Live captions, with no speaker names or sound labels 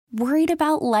Worried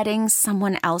about letting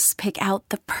someone else pick out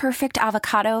the perfect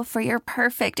avocado for your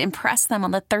perfect impress them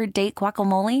on the third date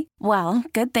guacamole? Well,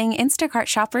 good thing Instacart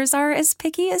shoppers are as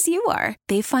picky as you are.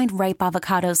 They find ripe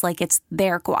avocados like it's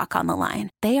their guac on the line.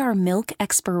 They are milk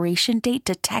expiration date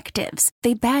detectives.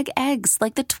 They bag eggs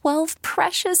like the 12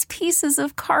 precious pieces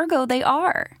of cargo they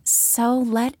are. So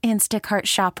let Instacart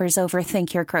shoppers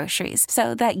overthink your groceries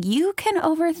so that you can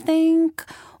overthink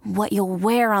what you'll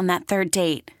wear on that third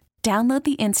date. Download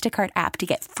the Instacart app to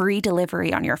get free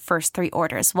delivery on your first 3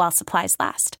 orders while supplies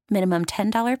last. Minimum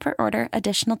 $10 per order.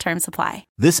 Additional terms apply.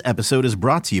 This episode is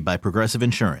brought to you by Progressive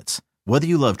Insurance. Whether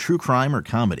you love true crime or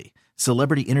comedy,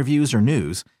 celebrity interviews or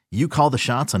news, you call the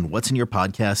shots on what's in your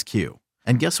podcast queue.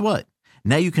 And guess what?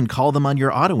 Now you can call them on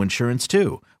your auto insurance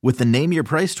too with the Name Your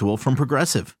Price tool from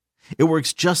Progressive. It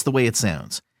works just the way it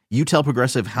sounds. You tell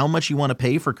Progressive how much you want to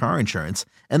pay for car insurance,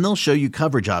 and they'll show you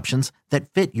coverage options that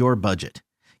fit your budget.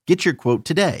 Get your quote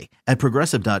today at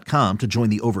Progressive.com to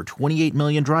join the over 28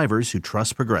 million drivers who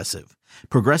trust Progressive.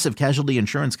 Progressive Casualty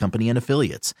Insurance Company and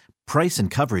Affiliates. Price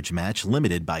and coverage match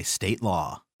limited by state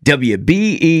law.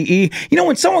 WBEE. You know,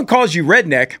 when someone calls you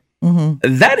redneck,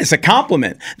 that is a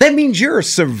compliment. That means you're a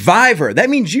survivor. That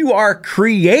means you are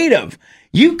creative.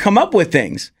 You come up with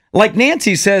things. Like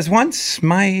Nancy says, once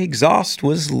my exhaust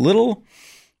was a little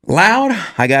loud.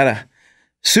 I got a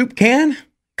soup can,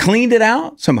 cleaned it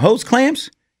out, some hose clamps,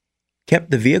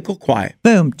 kept the vehicle quiet.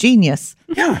 Boom. Genius.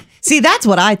 Yeah. See, that's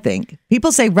what I think.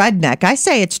 People say redneck. I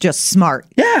say it's just smart.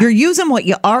 Yeah. You're using what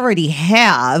you already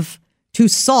have to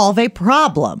solve a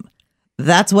problem.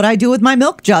 That's what I do with my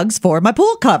milk jugs for my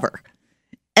pool cover.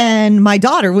 And my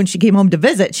daughter, when she came home to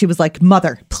visit, she was like,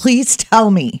 Mother, please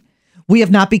tell me we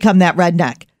have not become that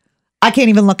redneck. I can't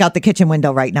even look out the kitchen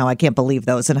window right now. I can't believe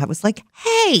those. And I was like,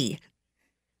 hey,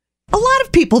 a lot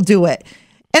of people do it.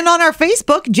 And on our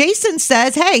Facebook, Jason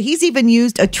says, hey, he's even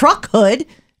used a truck hood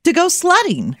to go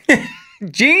sledding.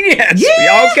 Genius.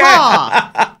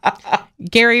 Yeah. Okay.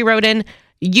 Gary wrote in,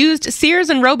 used Sears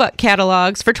and Roebuck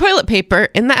catalogs for toilet paper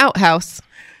in the outhouse.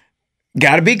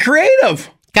 Got to be creative.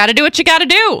 Got to do what you got to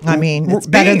do. I mean, it's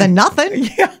better than nothing.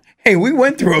 Yeah. Hey, we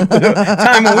went through a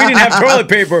time when we didn't have toilet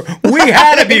paper. We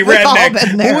had to be We've all been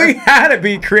redneck. there. We had to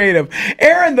be creative.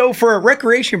 Erin, though, for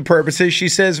recreation purposes, she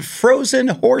says frozen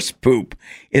horse poop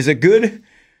is a good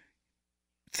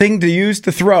thing to use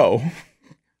to throw.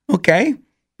 Okay.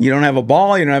 You don't have a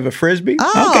ball. You don't have a Frisbee.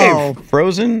 Oh. Okay.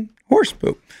 Frozen horse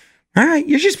poop. All right.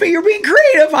 You're being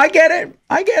creative. I get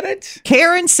it.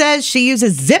 Karen says she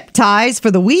uses zip ties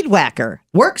for the weed whacker.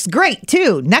 Works great,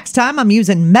 too. Next time I'm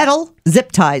using metal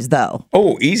zip ties, though.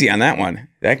 Oh, easy on that one.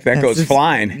 That goes Just,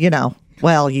 flying. You know,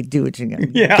 well, you do what you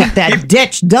can. Yeah. Get that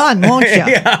ditch done, won't you?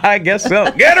 Yeah, I guess so.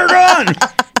 Get her done.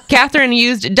 Catherine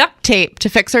used duct tape to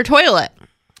fix her toilet.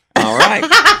 All right.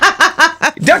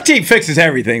 Duct tape fixes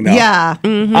everything, though. Yeah.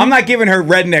 I'm not giving her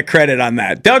redneck credit on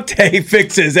that. Duct tape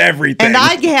fixes everything. And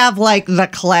I have like the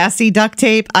classy duct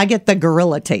tape. I get the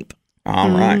Gorilla tape. All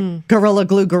right. Gorilla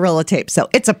Glue, Gorilla tape. So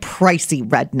it's a pricey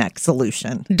redneck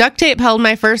solution. Duct tape held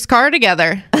my first car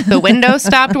together. The window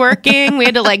stopped working. We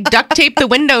had to duct tape the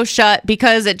window shut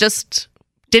because it just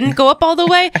didn't go up all the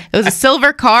way. It was a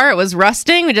silver car. It was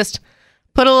rusting. We just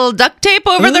put a little duct tape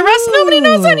over the rust. Nobody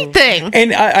knows anything.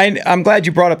 And I'm glad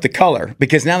you brought up the color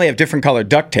because now they have different color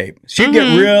duct tape. So you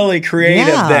get really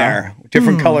creative there.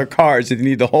 Different color cars if you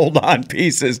need to hold on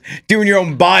pieces. Doing your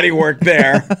own body work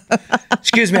there.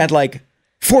 Excuse me, I'd like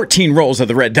 14 rolls of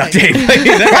the red duct tape.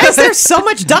 Why is there so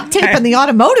much duct tape in the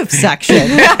automotive section?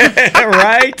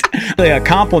 Right? A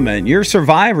compliment. You're a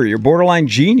survivor. You're borderline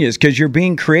genius because you're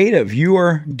being creative. You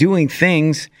are doing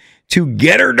things to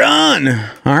get her done.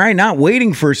 All right, not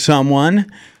waiting for someone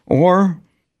or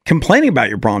complaining about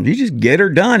your problems. You just get her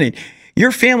done. And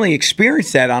your family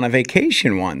experienced that on a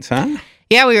vacation once, huh?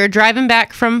 Yeah, we were driving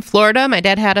back from Florida. My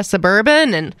dad had a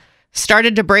Suburban and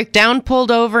started to break down, pulled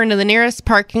over into the nearest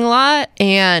parking lot,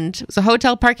 and it was a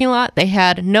hotel parking lot. They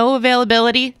had no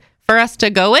availability for us to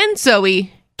go in, so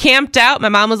we camped out. My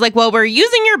mom was like, well, we're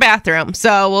using your bathroom,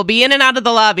 so we'll be in and out of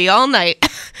the lobby all night.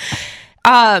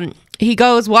 He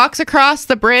walks across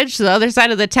the bridge to the other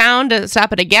side of the town to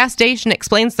stop at a gas station,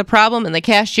 explains the problem, and the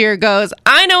cashier goes,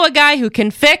 I know a guy who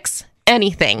can fix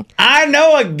anything. I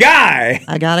know a guy.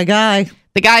 I got a guy.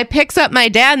 The guy picks up my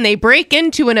dad, and they break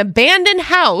into an abandoned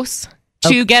house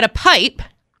to get a pipe.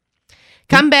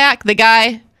 Come back, the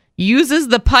guy uses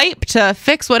the pipe to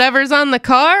fix whatever's on the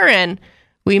car, and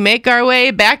we make our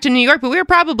way back to New York, but we were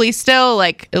probably still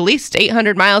at least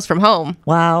 800 miles from home.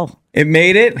 Wow. It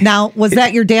made it. Now, was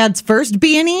that your dad's first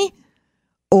B&E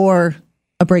or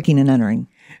a breaking and entering?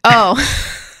 Oh.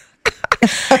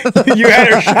 You had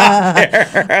her shot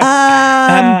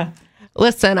there.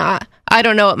 Listen, I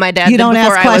don't know what my dad You did don't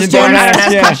before ask I was born. I don't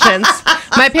ask questions.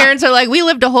 questions. My parents are like, we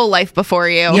lived a whole life before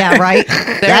you. Yeah, right.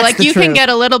 They're like, you can get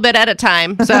a little bit at a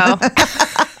time. So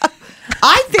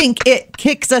I think it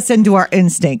kicks us into our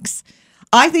instincts.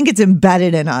 I think it's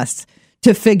embedded in us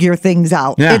to figure things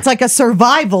out. Yeah. It's like a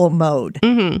survival mode.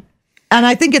 Mm-hmm. And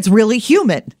I think it's really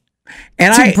human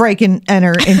to break and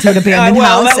enter into an abandoned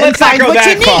house and let's not find go what that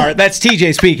you need. far. That's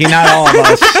TJ speaking, not all of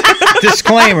us.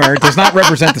 Disclaimer, does not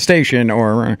represent the station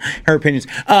or her opinions.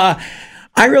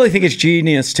 I really think it's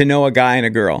genius to know a guy and a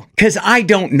girl because I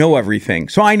don't know everything.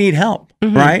 So I need help,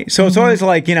 right? So it's always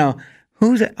like,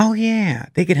 who's it? Oh, yeah,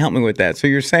 they can help me with that. So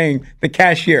you're saying the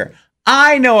cashier.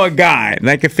 I know a guy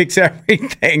that can fix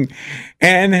everything.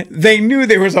 And they knew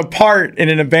there was a part in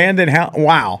an abandoned house.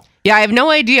 Wow. yeah, I have no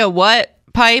idea what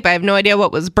pipe. I have no idea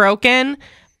what was broken.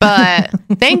 But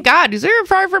thank God, because we were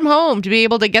far from home to be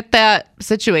able to get that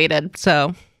situated.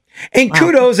 So. And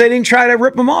kudos, they didn't try to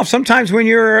rip them off. Sometimes when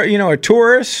you're, a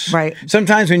tourist, right?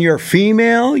 Sometimes when you're a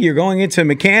female, you're going into a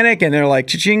mechanic and they're like,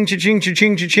 cha-ching, cha-ching,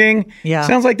 cha-ching, cha-ching. Yeah.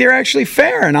 Sounds like they're actually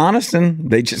fair and honest,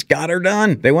 and they just got her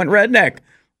done. They went redneck.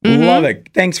 Love it.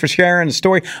 Thanks for sharing the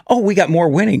story. Oh, we got more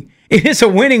winning. It is a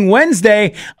winning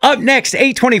Wednesday. Up next,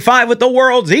 8:25 with the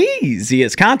world's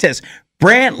easiest contest.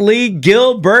 Brantley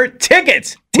Gilbert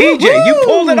tickets. TJ, Woo-hoo! you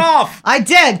pulled it off. I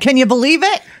did. Can you believe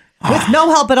it? With no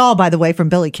help at all, by the way, from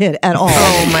Billy Kidd at all.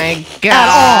 Oh my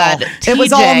God. At all. It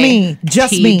was all me.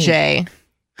 Just me. TJ.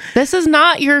 This is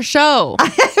not your show.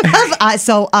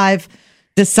 So I've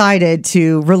decided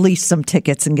to release some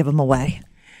tickets and give them away.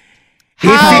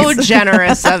 How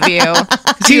generous of you.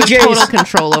 You have total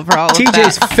control over all of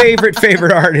TJ's that.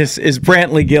 favorite artist is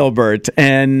Brantley Gilbert,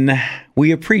 and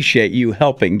we appreciate you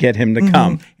helping get him to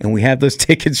come. And we have those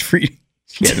tickets free.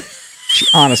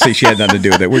 Honestly, she had nothing to do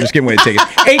with it. We're just giving away the tickets.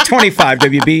 8:25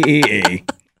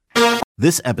 WBEE.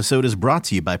 This episode is brought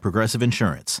to you by Progressive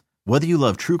Insurance. Whether you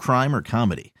love true crime or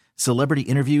comedy, celebrity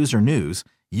interviews or news,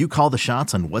 you call the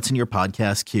shots on what's in your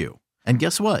podcast queue. And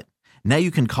guess what? Now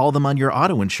you can call them on your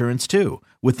auto insurance too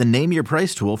with the Name Your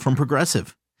Price tool from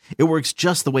Progressive. It works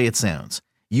just the way it sounds.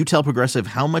 You tell Progressive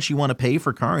how much you want to pay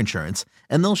for car insurance,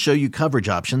 and they'll show you coverage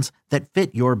options that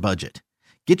fit your budget.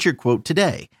 Get your quote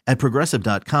today at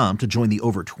Progressive.com to join the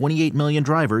over 28 million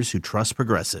drivers who trust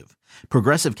Progressive.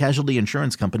 Progressive Casualty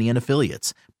Insurance Company and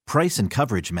Affiliates. Price and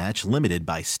coverage match limited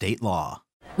by state law.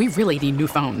 We really need new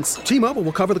phones. T-Mobile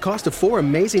will cover the cost of 4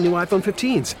 amazing new iPhone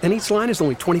 15s, and each line is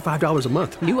only $25 a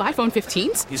month. New iPhone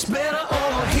 15s? It's better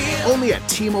over here. Only at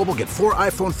T-Mobile, get 4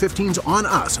 iPhone 15s on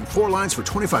us and 4 lines for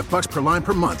 $25 per line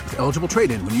per month with eligible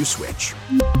trade-in when you switch.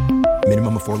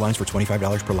 Minimum of 4 lines for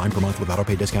 $25 per line per month with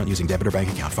autopay discount using debit or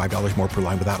bank account. $5 more per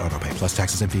line without autopay, plus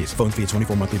taxes and fees. Phone fee at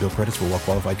 24 monthly bill credits for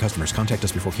well-qualified customers. Contact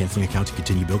us before canceling account to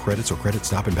continue bill credits or credit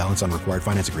stop and balance on required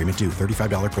finance agreement due.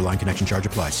 $35 per line connection charge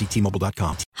applies. See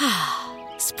T-Mobile.com.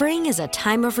 Spring is a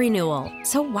time of renewal,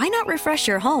 so why not refresh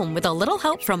your home with a little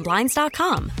help from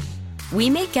Blinds.com? We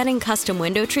make getting custom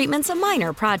window treatments a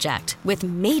minor project with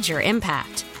major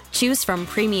impact. Choose from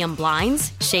premium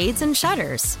blinds, shades, and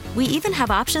shutters. We even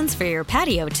have options for your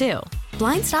patio, too.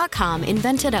 Blinds.com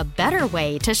invented a better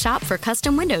way to shop for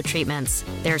custom window treatments.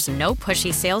 There's no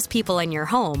pushy salespeople in your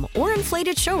home or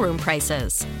inflated showroom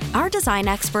prices. Our design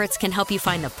experts can help you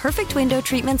find the perfect window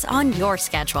treatments on your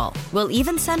schedule. We'll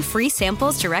even send free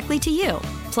samples directly to you.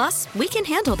 Plus, we can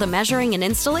handle the measuring and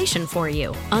installation for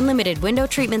you. Unlimited window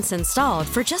treatments installed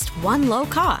for just one low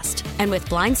cost. And with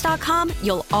Blinds.com,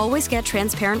 you'll always get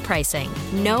transparent pricing.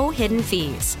 No hidden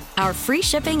fees. Our free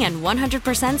shipping and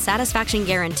 100% satisfaction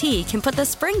guarantee can put the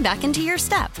spring back into your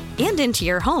step and into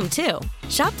your home, too.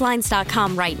 Shop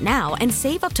Blinds.com right now and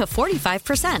save up to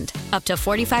 45%. Up to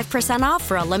 45% off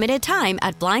for a limited time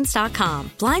at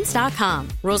Blinds.com. Blinds.com.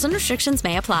 Rules and restrictions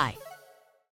may apply.